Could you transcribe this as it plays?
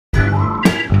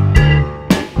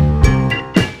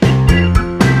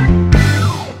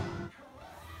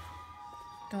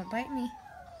bite me.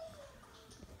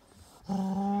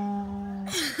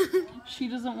 She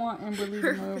doesn't want EmberLee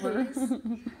to move her.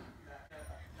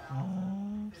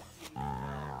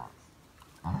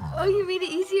 Oh, you made it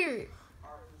easier.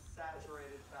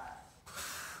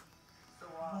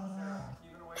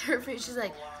 Her face is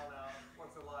like.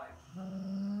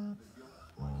 I'm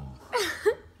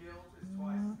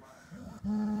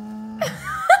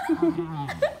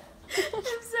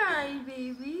sorry,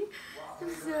 baby.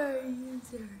 I'm sorry.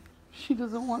 She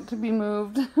doesn't want to be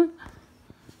moved.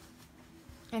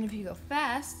 And if you go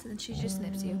fast, then she just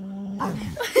snips you.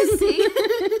 See?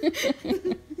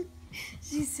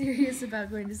 She's serious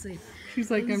about going to sleep. She's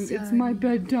like, it's my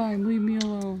bedtime. Leave me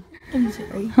alone. I'm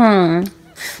sorry. Huh.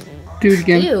 Do it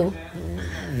again. Ew.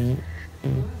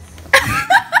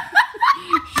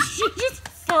 She just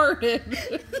farted.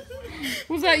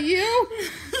 Was that you?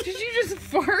 Did you just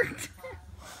fart?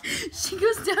 She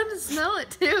goes down to smell it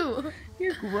too.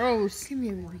 You're gross. Come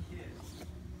here, baby.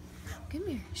 Come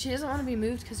here. She doesn't want to be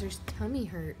moved because her tummy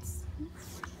hurts.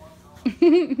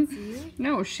 See?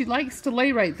 No, she likes to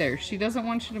lay right there. She doesn't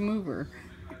want you to move her.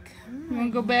 You want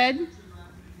to go bed?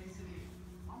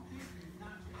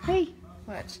 Hey.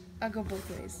 Watch. I'll go both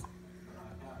ways.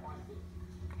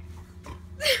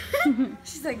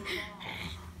 She's like,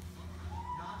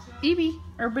 Evie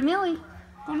or Benelli.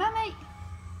 Go night night.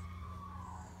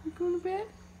 You going to bed?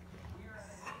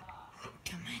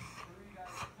 come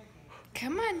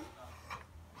on.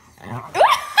 Come on.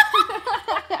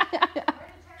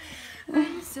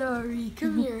 I'm sorry.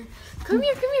 Come here. Come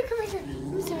here.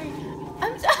 I'm sorry.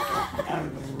 I'm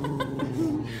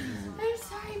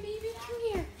sorry, baby. Come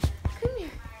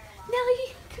here. Nelly,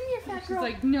 come here, fat She's girl.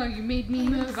 like, no, you made me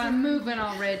move. I'm moving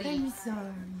already. I'm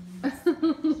sorry.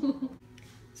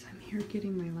 So I'm here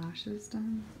getting my lashes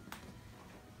done.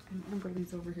 And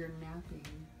EmberLee's over here napping.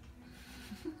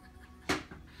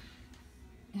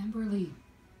 EmberLee.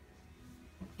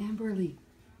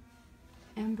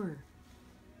 Ember.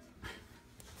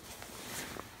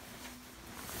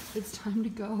 It's time to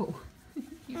go.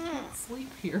 You can't sleep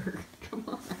here. Come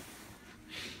on.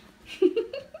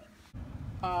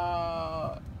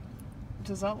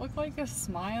 Does that look like a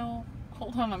smile?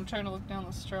 Hold on, I'm trying to look down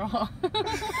the straw.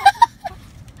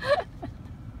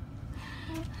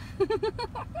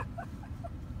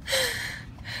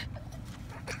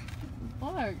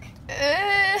 Look.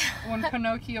 When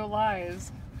Pinocchio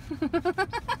lies.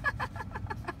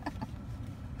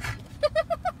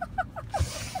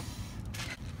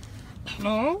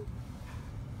 No?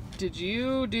 Did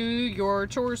you do your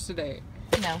chores today?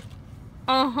 No.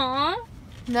 Uh-huh.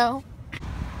 No.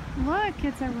 Look,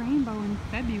 it's a rainbow in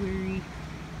February.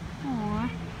 Aww.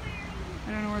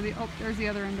 I don't know where the... Oh, there's the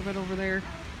other end of it over there.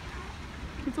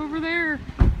 It's over there.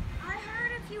 I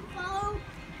heard if you follow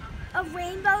a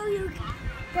rainbow,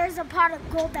 there's a pot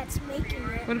of gold that's making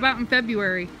it. What about in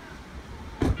February?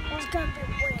 It's gonna be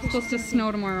It's supposed to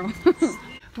snow tomorrow.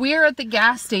 We are at the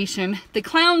gas station, the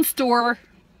clown store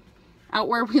out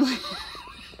where we live.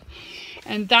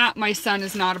 And that, my son,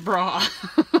 is not a bra.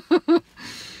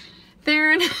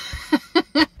 Theron.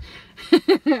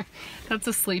 That's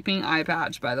a sleeping eye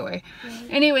patch, by the way.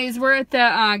 Anyways, we're at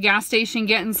the gas station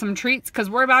getting some treats because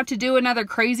we're about to do another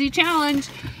crazy challenge.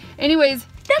 Anyways,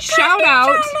 shout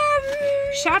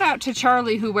out to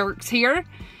Charlie who works here.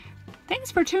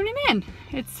 Thanks for tuning in.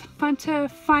 It's fun to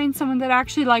find someone that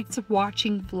actually likes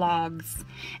watching vlogs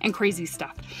and crazy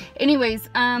stuff. Anyways,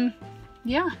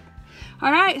 yeah.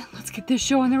 All right, let's get this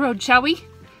show on the road, shall we?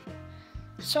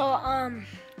 So,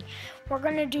 we're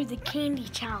gonna do the candy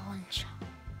challenge.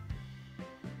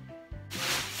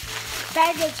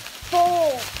 Bag is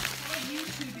full. Let you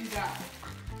two do that.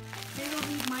 They don't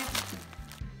need my...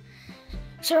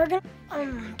 So we're gonna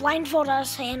blindfold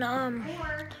us and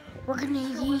we're gonna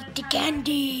eat the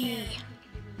candy.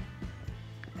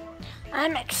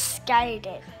 I'm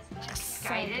excited.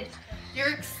 Excited?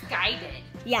 You're excited.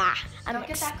 Yeah, Don't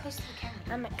get that close to the camera.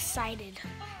 I'm excited.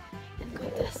 And go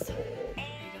with this. There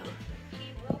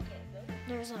you go.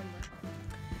 There's Ember.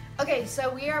 Okay,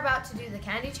 so we are about to do the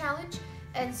candy challenge.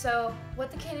 And so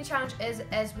what the candy challenge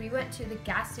is we went to the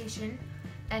gas station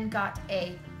and got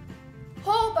a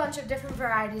whole bunch of different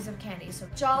varieties of candy. So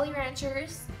Jolly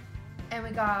Ranchers, and we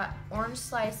got orange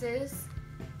slices,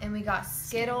 and we got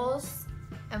Skittles,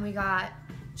 and we got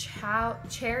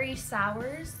cherry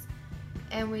sours,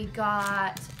 and we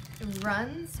got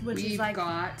Runs, which is like...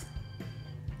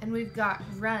 And we've got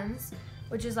Runs,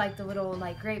 which is like the little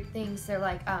like grape things. They're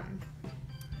like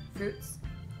fruits.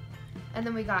 And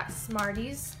then we got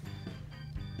Smarties,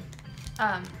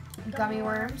 gummy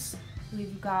worms.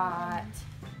 We've got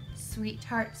Sweet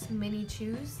Tarts Mini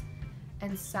Chews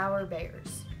and Sour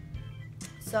Bears.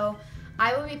 So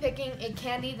I will be picking a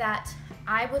candy that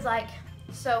I would like.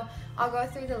 So I'll go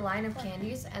through the line of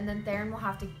candies, and then Theron will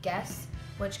have to guess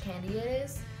which candy it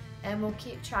is, and we'll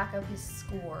keep track of his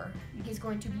score. He's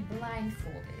going to be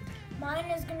blindfolded. Mine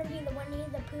is gonna be the Winnie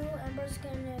the Pooh. Ember's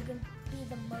gonna be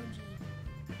the Moji.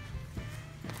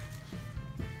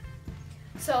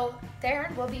 So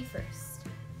Theron will be first.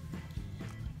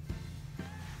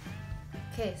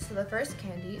 Okay, so the first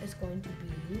candy is going to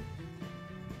be.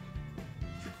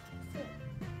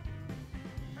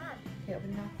 Okay, open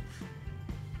your mouth.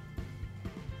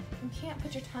 You can't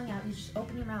put your tongue out. You just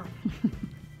open your mouth.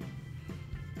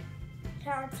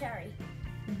 Cherry.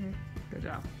 Good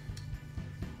job.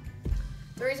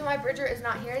 The reason why Bridger is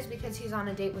not here is because he's on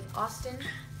a date with Austin.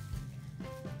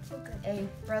 A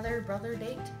brother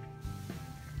date.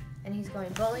 And he's going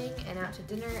bowling and out to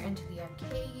dinner and to the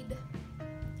arcade.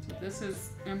 This is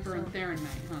Ember and Theron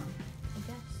night, huh? I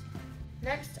guess.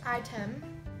 Next item.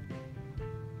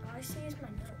 All I see is my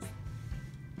nose.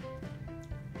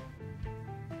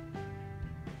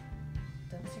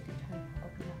 Don't stick your tongue.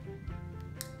 Open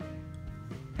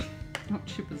up. Don't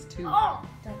chip his tooth. Oh!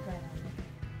 Don't bite on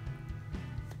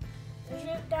it. Is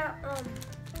it that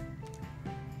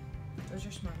Those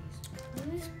are Smarties.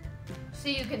 Who's So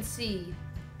you can see.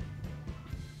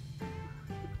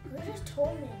 who just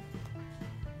told me?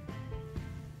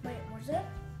 Wait, was it?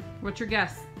 What's your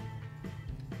guess?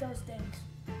 Those things.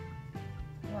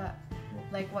 What?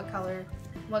 Like what color?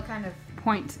 What kind of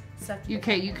Point. stuff do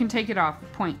Okay, you can take it off.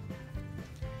 Point.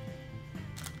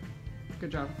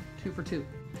 Good job. 2 for 2.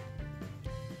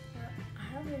 I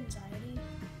have anxiety.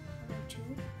 Number 2.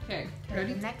 Okay, Okay,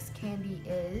 ready? the next candy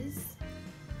is.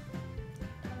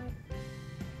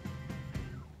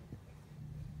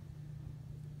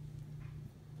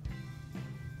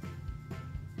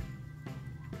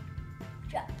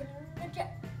 Jumping in the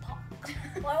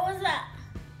jetpack. What was that?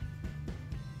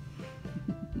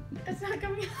 It's not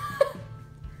coming out.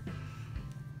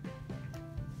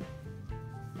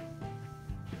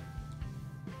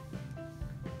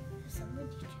 Somebody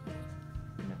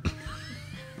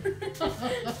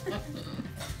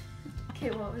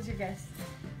Okay, what was your guess?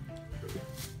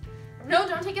 No,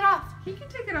 don't take it off. He can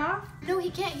take it off. No, he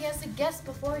can't. He has to guess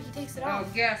before he takes it off.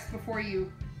 Oh, guess before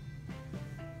you.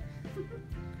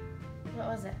 What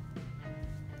was it?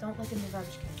 Don't look in the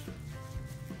garbage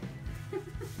can.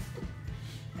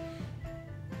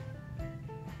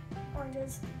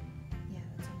 Oranges. Yeah,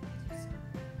 that's oranges.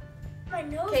 My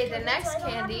nose. Okay, the hurts, next so I don't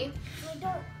have candy to- I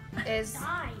don't is.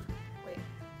 die.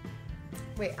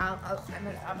 Wait, I'll be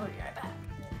right back.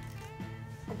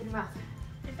 Open your mouth.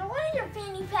 I don't want your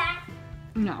fanny pack.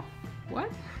 No. What?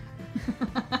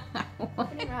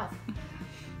 Open your mouth.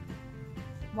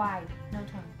 Wide, no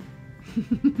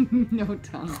tongue. No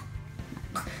tongue.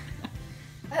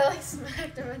 I like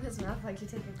smacked him in his mouth like you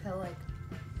take a pill, like.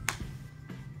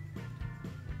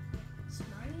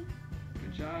 Smarty.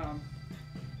 Good job.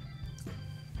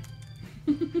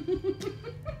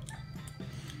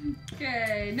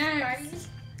 Okay, next.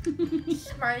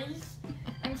 Smarties.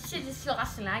 Instead of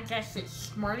sauce, and I guess it's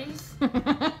Smarties.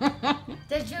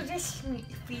 Did you just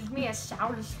feed me a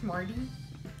sour Smartie?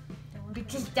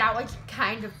 Because that was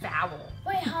kind of foul.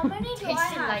 Wait, how many do I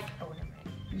Tasted have? like. Oh, never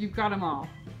mind. You've got them all.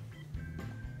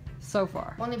 So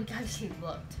far. Only because he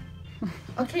looked.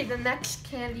 Okay, the next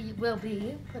candy will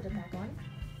be. Put it back on.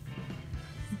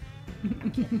 I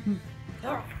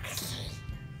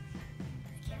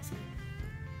can't see.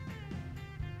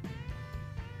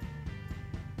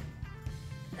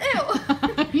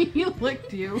 Ew! He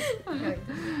licked you. Okay.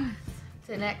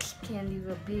 The next candy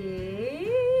will be.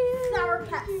 Sour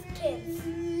Patch Kids.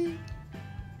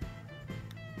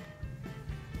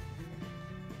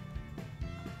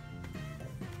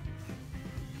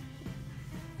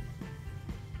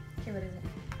 Okay, what is it?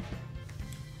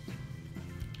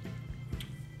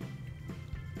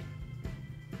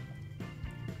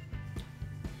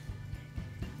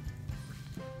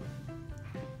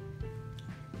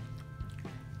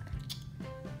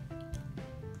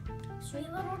 Sweet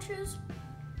Little Chews.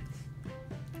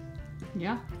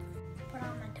 Yeah. Put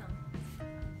on my tongue.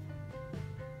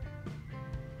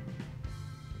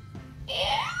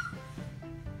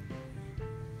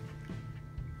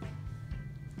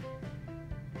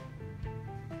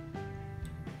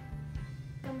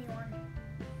 Gummy worm.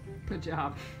 Good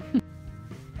job.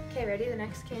 Okay, ready? The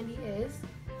next candy is.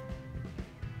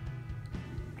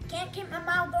 I can't keep my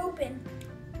mouth open.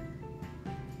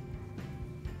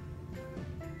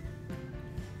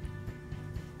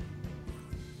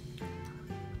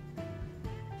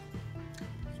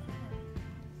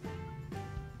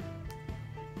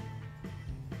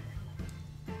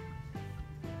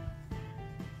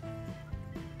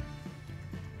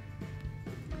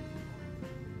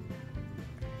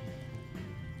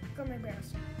 Gummy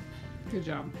bears. Good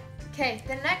job. Okay,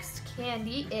 the next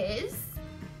candy is.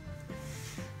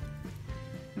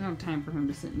 I don't have time for him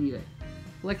to sit and eat it.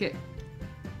 Lick it.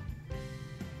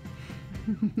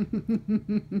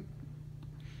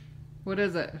 What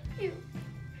is it? You.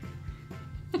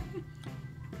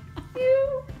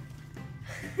 You.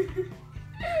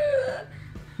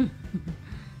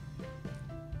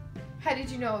 How did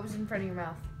you know it was in front of your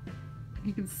mouth?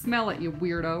 You can smell it, you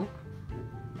weirdo.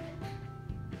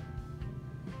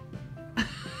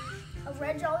 A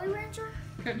red Jolly Rancher?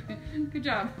 Good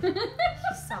job.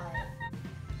 Solid.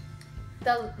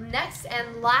 The next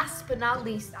and last but not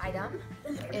least item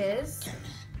is.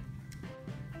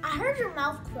 I heard your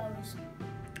mouth close.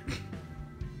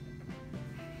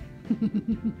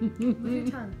 Move your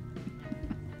tongue.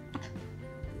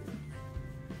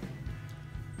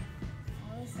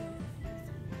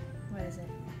 What is it?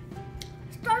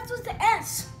 Starts with the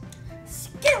S.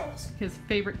 Skittles. His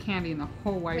favorite candy in the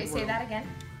whole wide Wait, world. say that again.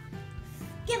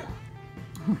 Skittles.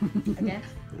 Again.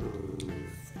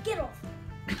 Skittles.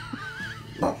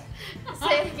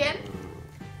 Say it again.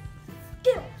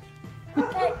 Skittles.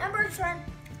 Okay, Ember's turn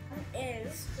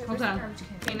is Hold on.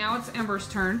 Okay, now it's Ember's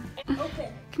turn.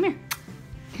 open. Come here.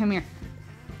 Come here.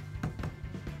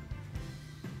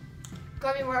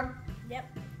 Gummy worm. Yep.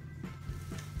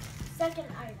 Second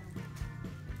item.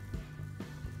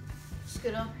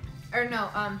 Skittle. Or no,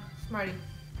 Smarty.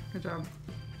 Good job.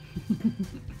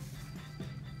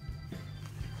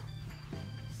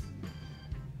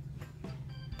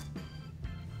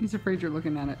 He's afraid you're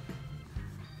looking at it.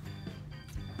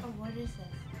 Oh, what is this?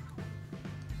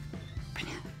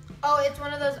 Oh, it's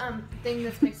one of those things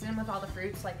that's mixed in with all the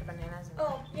fruits, like the bananas. And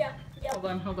Oh, yeah. Yep. Hold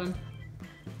on, hold on.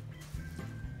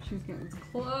 She's getting as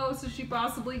close as she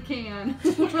possibly can.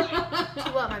 To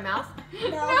what, my mouth?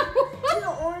 No, to the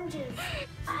oranges.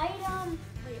 Item.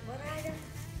 Wait, what item?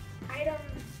 Item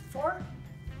 4?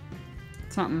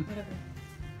 Something. Whatever.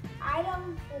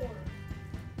 Item 4.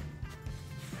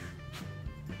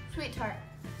 Sweet tart.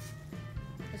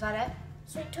 Is that it?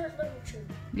 Sweet tart literature.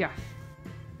 Yeah.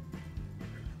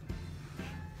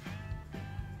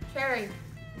 Cherry.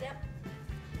 Yep.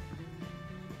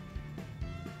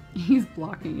 He's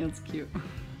blocking. It's cute.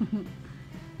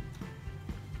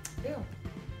 Ew.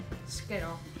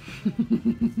 Skittle.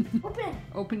 Open.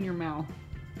 Open your mouth.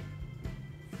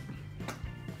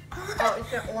 Oh,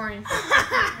 it's an orange.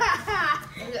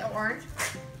 Is it orange?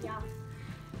 Yeah.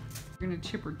 You're gonna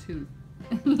chip her tooth.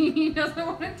 He doesn't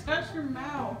want to touch your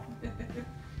mouth.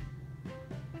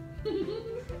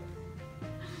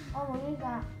 Oh, what is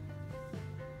that?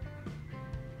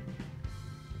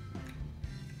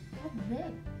 That's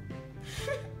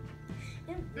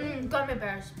big. Gummy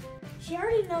bears. She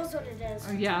already knows what it is.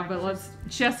 Oh, yeah, but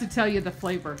she has to tell you the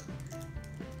flavor. Do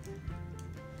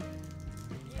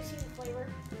you see the flavor?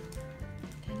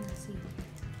 Can't even see.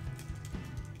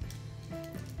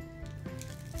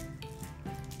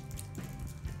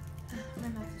 My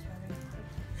mouth is watering.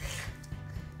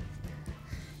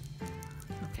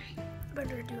 Okay.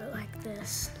 Better do it like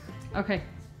this. Okay.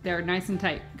 There, nice and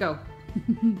tight. Go.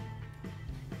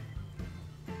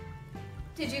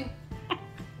 Did you?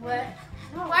 What?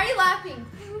 Why are you laughing?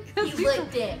 You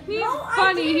licked it. He's No, I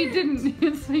funny. He didn't.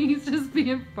 He's just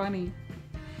being funny.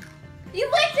 You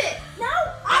licked it. No,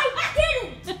 I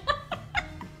didn't.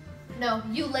 No,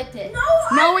 you licked it.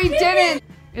 No, he didn't.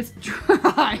 It's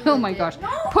dry. Oh my gosh. No,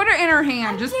 Put her in her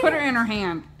hand. Just put her in her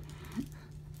hand.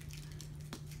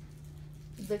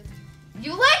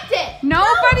 You licked it.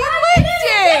 Nobody licked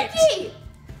it. Ricky.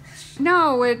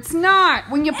 No, it's not.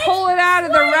 When you pull it out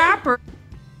of the wrapper.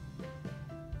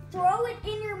 Throw it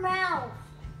in your mouth.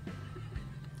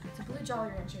 It's a blue Jolly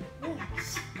Rancher.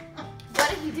 What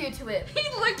did he do to it? He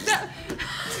licked that.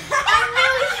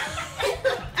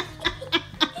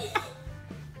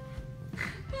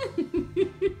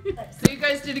 So you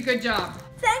guys did a good job.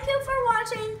 Thank you for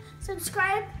watching.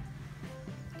 Subscribe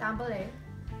Down below.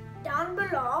 down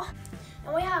below.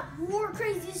 And we have more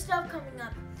crazy stuff coming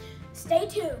up. Stay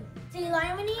tuned. Stay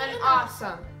lively And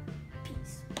awesome.